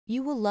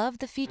You will love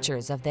the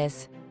features of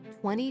this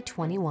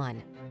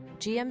 2021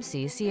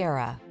 GMC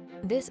Sierra.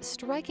 This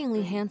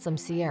strikingly handsome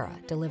Sierra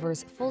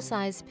delivers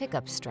full-size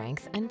pickup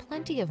strength and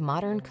plenty of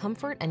modern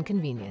comfort and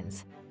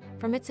convenience.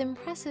 From its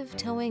impressive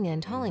towing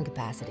and hauling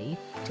capacity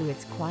to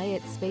its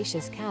quiet,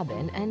 spacious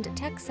cabin and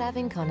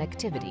tech-savvy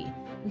connectivity,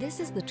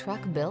 this is the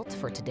truck built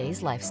for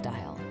today's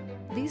lifestyle.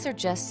 These are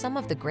just some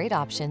of the great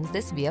options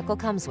this vehicle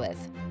comes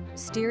with: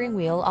 steering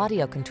wheel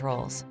audio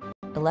controls,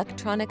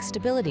 electronic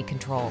stability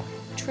control,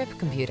 trip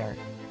computer,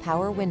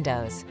 power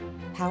windows,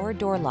 power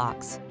door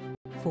locks,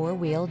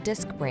 four-wheel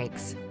disc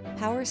brakes,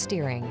 power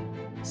steering.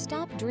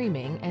 Stop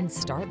dreaming and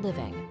start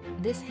living.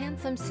 This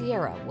handsome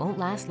Sierra won't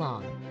last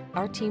long.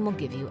 Our team will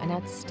give you an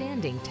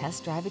outstanding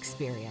test drive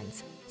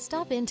experience.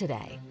 Stop in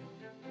today.